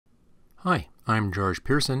Hi, I'm George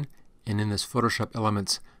Pearson, and in this Photoshop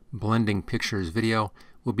Elements Blending Pictures video,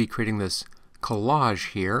 we'll be creating this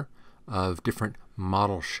collage here of different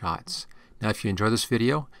model shots. Now, if you enjoy this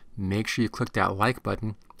video, make sure you click that like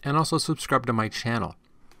button and also subscribe to my channel.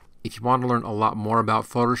 If you want to learn a lot more about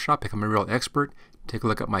Photoshop, become a real expert, take a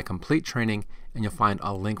look at my complete training, and you'll find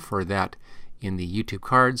a link for that in the YouTube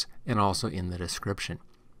cards and also in the description.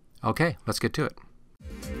 Okay, let's get to it.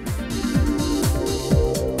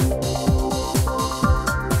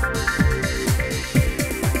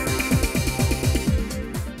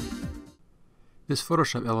 This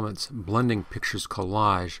Photoshop Elements Blending Pictures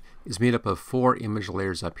collage is made up of 4 image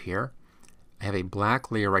layers up here. I have a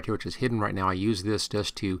black layer right here which is hidden right now. I use this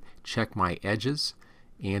just to check my edges,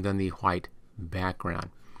 and then the white background.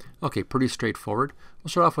 Okay, pretty straightforward. We'll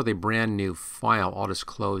start off with a brand new file. I'll just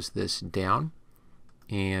close this down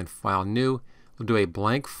and File New. We'll do a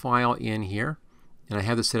blank file in here, and I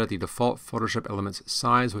have this set at the default Photoshop Elements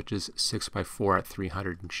size, which is 6x4 at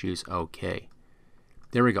 300, and choose OK.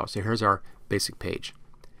 There we go. So here's our basic page.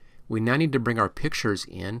 We now need to bring our pictures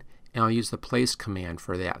in, and I'll use the Place command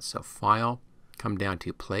for that. So File, come down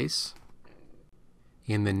to Place,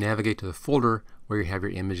 and then navigate to the folder where you have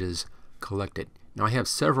your images collected. Now I have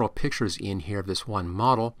several pictures in here of this one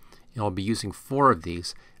model, and I'll be using 4 of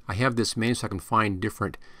these. I have this menu so I can find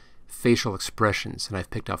different facial expressions, and I've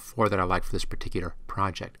picked out 4 that I like for this particular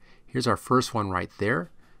project. Here's our first one right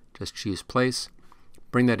there. Just choose Place,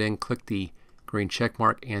 bring that in, click the green check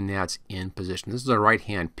mark, and that's in position. This is a right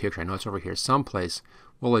hand picture. I know it's over here someplace.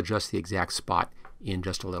 We'll adjust the exact spot in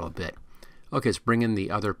just a little bit. Okay, let's bring in the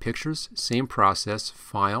other pictures. Same process.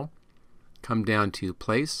 File, come down to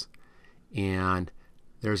Place, and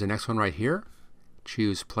there's the next one right here.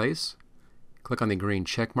 Choose Place, click on the green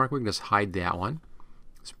check mark. We can just hide that one.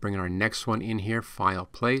 Let's bring in our next one in here. File,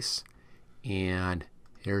 Place, and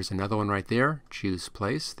here's another one right there. Choose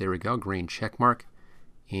Place. There we go. Green check mark,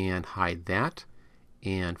 and hide that.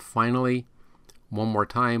 And finally, one more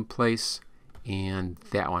time, Place, and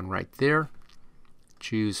that one right there.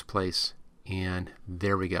 Choose Place, and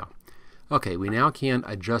there we go. Okay, we now can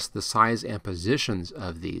adjust the size and positions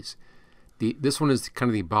of these. This one is kind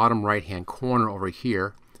of the bottom right hand corner over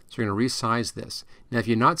here, so we're going to resize this. Now if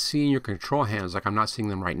you're not seeing your control handles, like I'm not seeing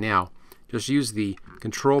them right now, just use the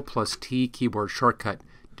Control plus T keyboard shortcut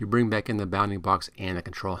to bring back in the bounding box and the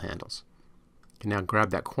control handles. You can now grab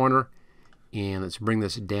that corner, and let's bring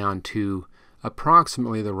this down to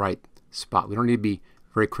approximately the right spot. We don't need to be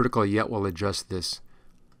very critical yet. We'll adjust this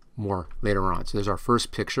more later on. So there's our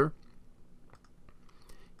first picture.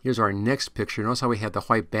 Here's our next picture. Notice how we have the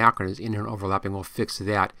white background is in here and overlapping. We'll fix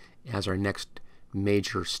that as our next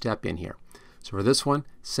major step in here. So for this one,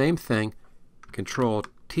 same thing. Control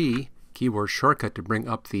T keyboard shortcut to bring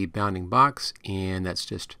up the bounding box, and that's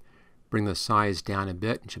just bring the size down a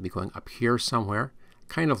bit. It should be going up here somewhere,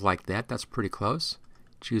 kind of like that. That's pretty close.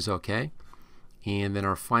 Choose OK. And then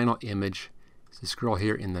our final image is this girl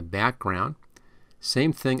here in the background.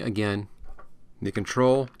 Same thing again. The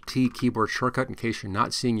Control T keyboard shortcut in case you're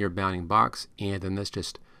not seeing your bounding box, and then let's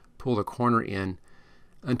just pull the corner in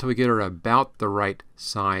until we get her about the right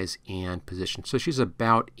size and position. So she's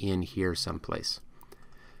about in here someplace.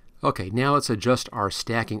 Okay, now let's adjust our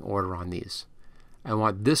stacking order on these. I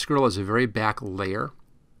want this girl as a very back layer,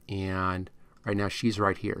 and right now she's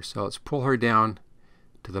right here. So let's pull her down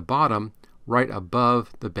to the bottom right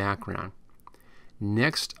above the background.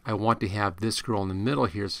 Next, I want to have this girl in the middle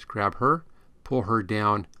here. So grab her, pull her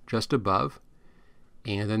down just above,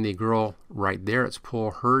 and then the girl right there, let's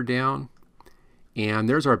pull her down, and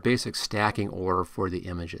there's our basic stacking order for the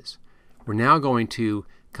images. We're now going to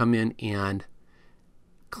come in and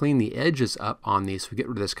clean the edges up on these so we get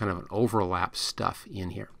rid of this kind of an overlap stuff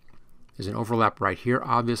in here. There's an overlap right here.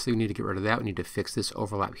 Obviously we need to get rid of that. We need to fix this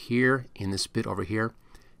overlap here in this bit over here.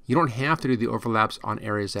 You don't have to do the overlaps on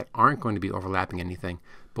areas that aren't going to be overlapping anything,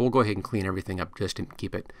 but we'll go ahead and clean everything up just to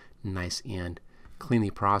keep it nice and cleanly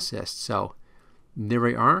processed. So there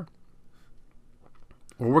we are.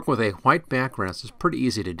 We're working with a white background, so it's pretty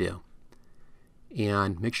easy to do.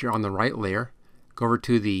 And make sure you're on the right layer. Go over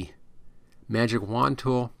to the Magic Wand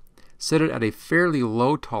tool, set it at a fairly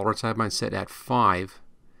low tolerance. I have mine set at 5,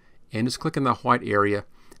 and just click in the white area.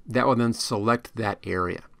 That will then select that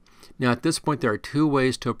area. Now at this point there are 2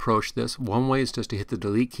 ways to approach this. One way is just to hit the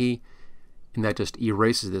delete key, and that just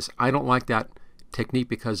erases this. I don't like that technique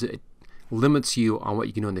because it limits you on what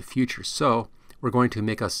you can do in the future. So we're going to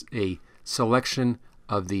make us a selection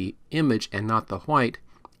of the image and not the white,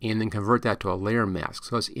 and then convert that to a layer mask.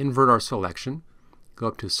 So let's invert our selection. Go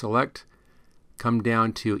up to Select, come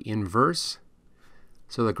down to Inverse.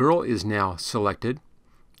 So the girl is now selected,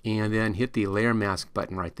 and then hit the layer mask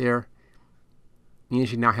button right there. And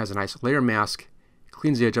she now has a nice layer mask.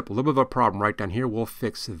 Cleans the edge up. A little bit of a problem right down here. We'll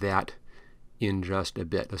fix that in just a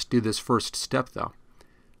bit. Let's do this first step though.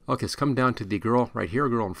 Okay, let's come down to the girl right here,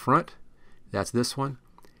 girl in front. That's this one.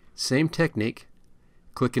 Same technique.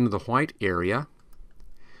 Click into the white area.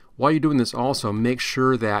 While you're doing this also, make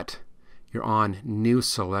sure that you're on New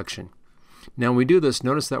Selection. Now when we do this,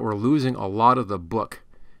 notice that we're losing a lot of the book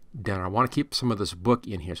down. I want to keep some of this book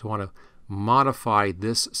in here, so I want to modify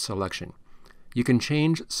this selection. You can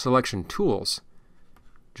change selection tools.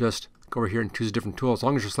 Just go over here and choose different tools. As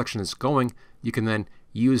long as your selection is going, you can then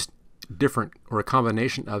use different or a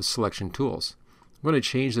combination of selection tools. I'm going to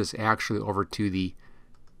change this actually over to the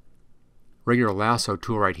regular lasso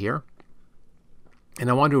tool right here. And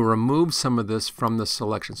I want to remove some of this from the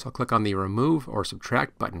selection. So I'll click on the remove or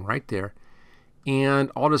subtract button right there. And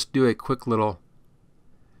I'll just do a quick little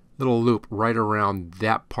loop right around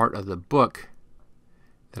that part of the book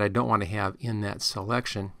that I don't want to have in that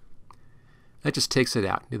selection. That just takes it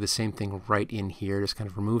out. Do the same thing right in here. Just kind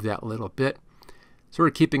of remove that little bit. So we're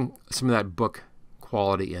keeping some of that book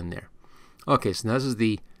quality in there. Okay, so now this is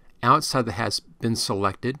the outside that has been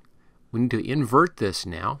selected. We need to invert this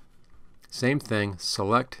now. Same thing,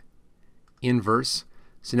 select, inverse.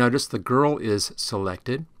 So now just the girl is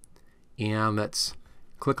selected. And let's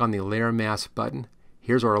click on the layer mask button.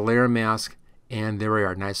 Here's our layer mask, and there we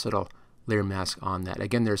are, nice little layer mask on that.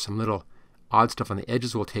 Again, there's some little odd stuff on the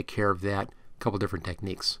edges. We'll take care of that. A couple different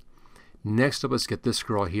techniques. Next up, let's get this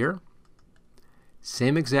girl here.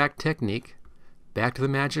 Same exact technique. Back to the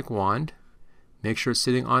magic wand. Make sure it's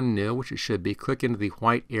sitting on New, which it should be. Click into the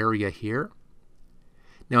white area here.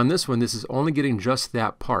 Now on this one, this is only getting just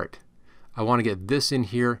that part. I want to get this in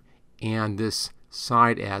here and this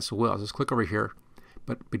side as well. So let's click over here.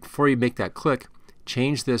 But before you make that click,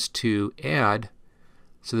 change this to add.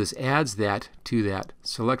 So this adds that to that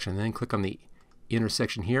selection. Then click on the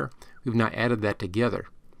intersection here. We've now added that together.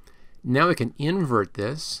 Now we can invert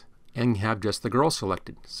this and have just the girl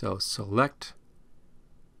selected. So select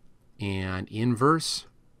and inverse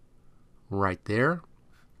right there.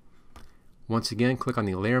 Once again, click on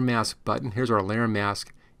the layer mask button. Here's our layer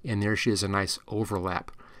mask, and there she is, a nice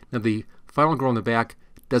overlap. Now the final girl in the back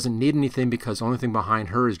doesn't need anything because the only thing behind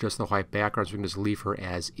her is just the white background, so we can just leave her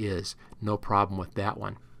as is. No problem with that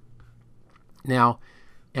one. Now,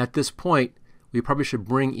 at this point, we probably should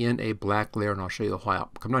bring in a black layer, and I'll show you why.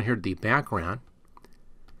 I'll come down here to the background,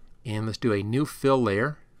 and let's do a new fill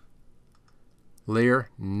layer. Layer,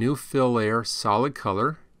 new fill layer, solid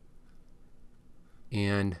color,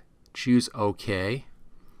 and choose OK.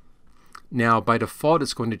 Now, by default,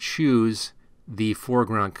 it's going to choose the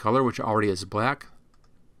foreground color, which already is black.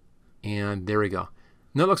 And there we go.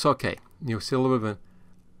 Now it looks okay. You'll see a little bit of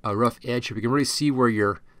a rough edge here. You can really see where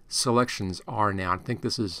your selections are now. I think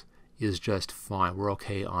this is just fine. We're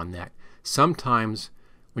okay on that. Sometimes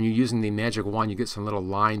when you're using the magic wand, you get some little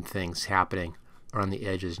line things happening around the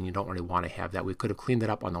edges, and you don't really want to have that. We could have cleaned that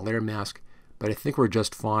up on the layer mask, but I think we're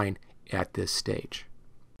just fine at this stage.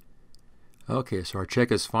 Okay, so our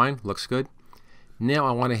check is fine. Looks good. Now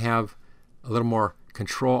I want to have a little more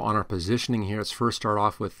control on our positioning here. Let's first start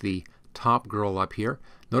off with the top girl up here.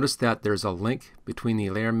 Notice that there's a link between the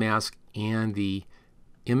layer mask and the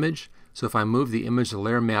image. So if I move the image, the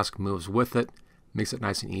layer mask moves with it. Makes it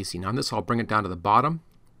nice and easy. Now on this, I'll bring it down to the bottom,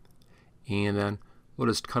 and then we'll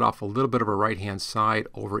just cut off a little bit of a right hand side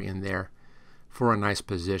over in there for a nice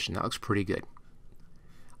position. That looks pretty good.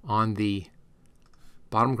 On the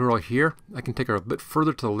bottom girl here, I can take her a bit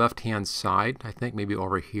further to the left hand side. I think maybe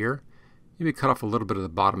over here. Maybe cut off a little bit of the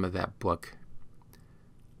bottom of that book.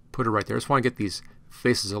 Put her right there. I just want to get these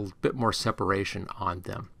faces a bit more separation on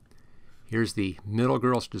them. Here's the middle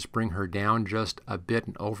girl, so just bring her down just a bit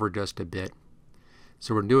and over just a bit.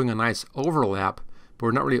 So we're doing a nice overlap, but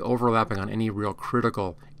we're not really overlapping on any real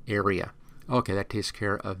critical area. Okay, that takes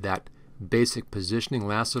care of that basic positioning.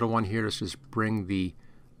 Last little one here, let's just bring the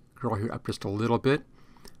girl here up just a little bit.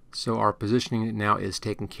 So our positioning now is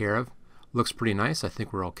taken care of. Looks pretty nice. I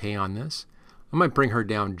think we're okay on this. I might bring her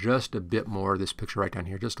down just a bit more, this picture right down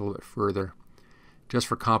here, just a little bit further, just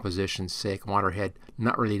for composition's sake. I want her head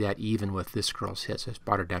not really that even with this girl's head, so I just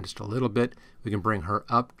brought her down just a little bit. We can bring her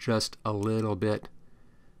up just a little bit,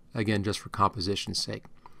 again, just for composition's sake.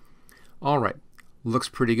 All right, looks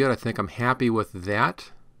pretty good. I think I'm happy with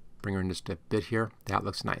that. Bring her in just a bit here. That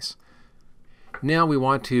looks nice. Now we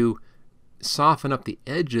want to soften up the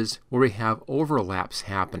edges where we have overlaps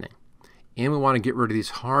happening. And we want to get rid of these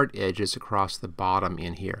hard edges across the bottom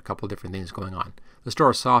in here. A couple different things going on. Let's do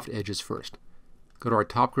our soft edges first. Go to our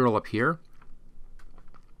top girl up here.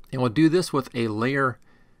 And we'll do this with a layer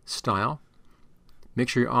style. Make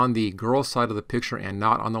sure you're on the girl side of the picture and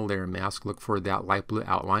not on the layer mask. Look for that light blue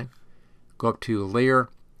outline. Go up to Layer,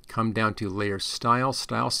 come down to Layer Style,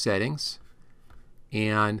 Style Settings,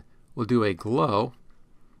 and we'll do a glow.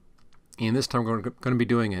 And this time we're going to be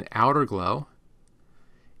doing an outer glow.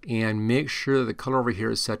 And make sure that the color over here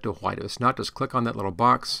is set to white. If it's not, just click on that little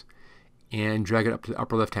box and drag it up to the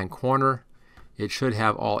upper left hand corner. It should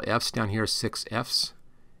have all F's down here, 6 F's,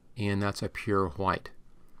 and that's a pure white.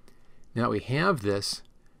 Now that we have this,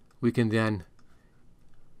 we can then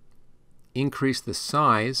increase the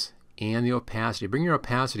size and the opacity. Bring your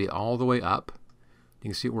opacity all the way up. You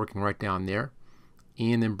can see it working right down there.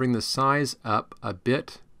 And then bring the size up a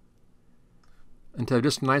bit until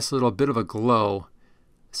just a nice little bit of a glow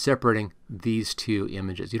separating these two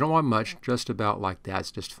images. You don't want much, just about like that.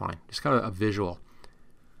 It's just fine. Just kind of a visual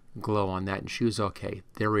glow on that and choose OK.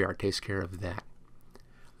 There we are. Takes care of that.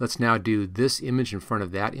 Let's now do this image in front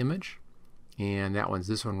of that image. And that one's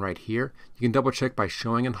this one right here. You can double check by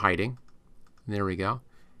showing and hiding. There we go.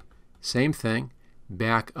 Same thing.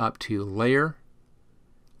 Back up to Layer,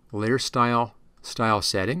 Layer Style, Style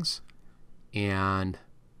Settings, and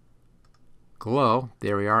Glow.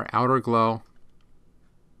 There we are. Outer glow.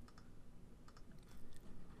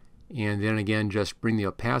 And then again, just bring the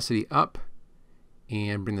opacity up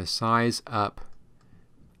and bring the size up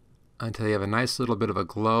until you have a nice little bit of a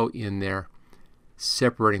glow in there,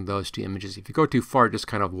 separating those two images. If you go too far, it just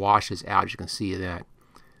kind of washes out, as you can see that.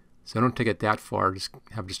 So don't take it that far, just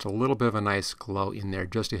have just a little bit of a nice glow in there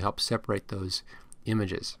just to help separate those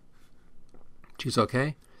images. Choose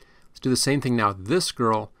OK. Let's do the same thing now. This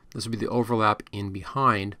girl, this will be the overlap in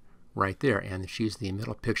behind right there, and she's the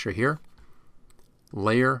middle picture here.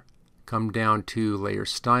 Layer, come down to Layer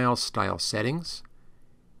Style, Style Settings,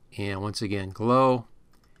 and once again Glow,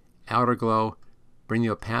 Outer Glow, bring the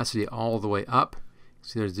opacity all the way up.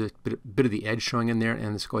 See there's a bit of the edge showing in there,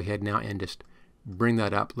 and let's go ahead now and just bring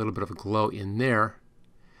that up, a little bit of a glow in there.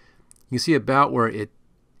 You can see about where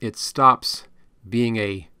it stops being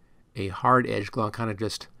a hard edge glow and kind of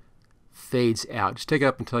just fades out. Just take it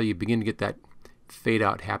up until you begin to get that fade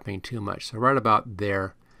out happening too much. So right about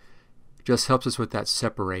there just helps us with that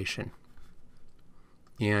separation.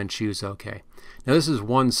 And choose OK. Now this is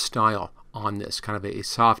one style on this, kind of a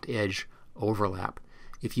soft edge overlap.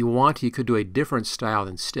 If you want, you could do a different style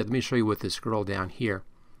instead. Let me show you with this girl down here.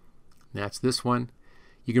 That's this one.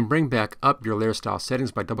 You can bring back up your layer style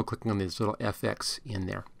settings by double clicking on this little FX in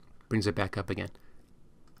there. Brings it back up again.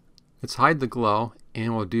 Let's hide the glow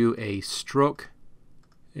and we'll do a stroke.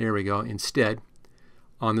 There we go. Instead,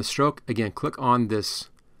 on the stroke, again, click on this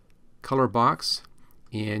color box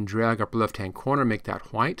and drag upper left hand corner, make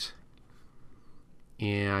that white,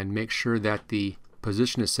 and make sure that the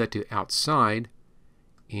position is set to outside,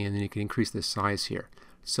 and then you can increase the size here.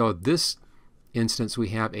 So this instance we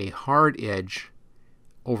have a hard edge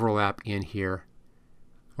overlap in here,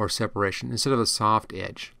 or separation, instead of a soft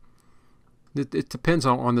edge. It depends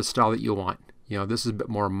on the style that you want. You know, this is a bit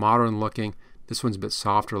more modern looking, this one's a bit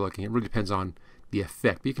softer looking. It really depends on the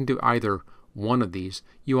effect. But you can do either one of these.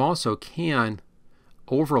 You also can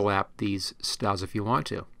overlap these styles if you want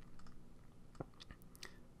to.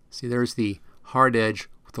 See, there's the hard edge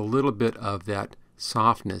with a little bit of that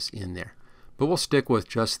softness in there. But we'll stick with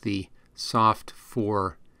just the soft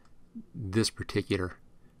for this particular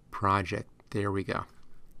project. There we go.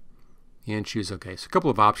 And choose OK. So a couple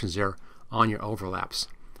of options there on your overlaps.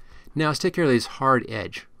 Now let's take care of this hard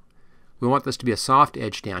edge. We want this to be a soft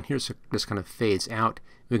edge down here, so this kind of fades out.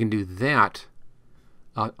 We can do that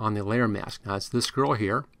on the layer mask. Now it's this girl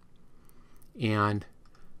here, and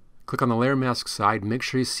click on the layer mask side. Make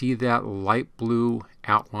sure you see that light blue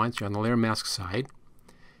outline. So you're on the layer mask side.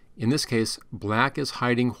 In this case, black is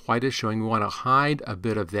hiding, white is showing. We want to hide a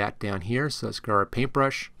bit of that down here. So let's go to our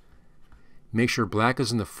paintbrush. Make sure black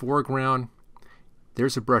is in the foreground.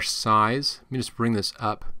 There's a brush size. Let me just bring this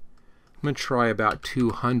up. I'm going to try about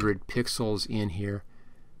 200 pixels in here.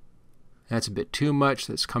 That's a bit too much.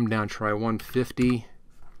 Let's come down, try 150.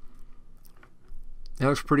 That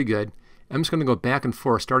looks pretty good. I'm just going to go back and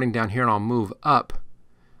forth, starting down here, and I'll move up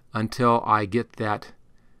until I get that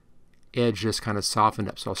edge just kind of softened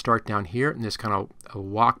up. So I'll start down here and just kind of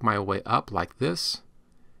walk my way up like this,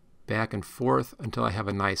 back and forth until I have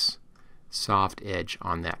a nice soft edge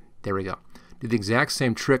on that. There we go. Do the exact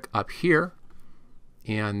same trick up here,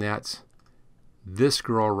 and that's this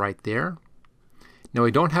girl right there. Now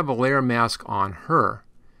we don't have a layer mask on her,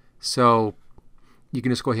 so you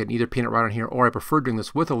can just go ahead and either paint it right on here, or I prefer doing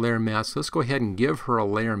this with a layer mask. Let's go ahead and give her a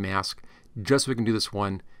layer mask just so we can do this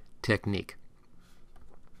one technique.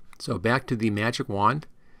 So back to the magic wand,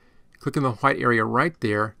 Click on the white area right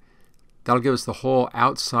there. That'll give us the whole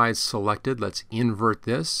outside selected. Let's invert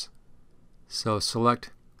this. So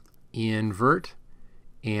select, invert,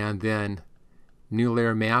 and then new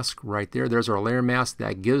layer mask right there. There's our layer mask.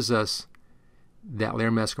 That gives us that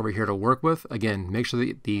layer mask over here to work with. Again, make sure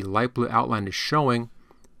that the light blue outline is showing.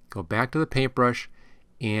 Go back to the paintbrush,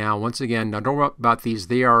 and once again, now don't worry about these.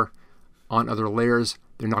 They are on other layers.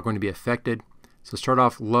 They're not going to be affected. So start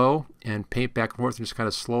off low and paint back and forth and just kind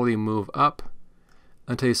of slowly move up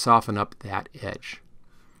until you soften up that edge.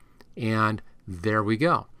 And there we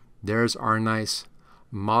go. There's our nice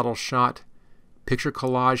model shot picture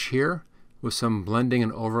collage here with some blending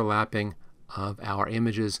and overlapping of our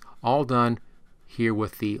images, all done here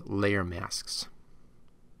with the layer masks.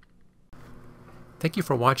 Thank you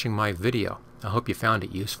for watching my video. I hope you found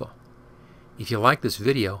it useful. If you like this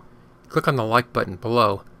video, click on the like button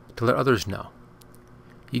below to let others know.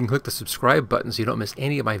 You can click the subscribe button so you don't miss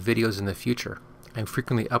any of my videos in the future. I'm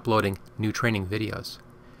frequently uploading new training videos.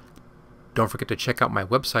 Don't forget to check out my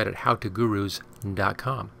website at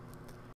howtogurus.com.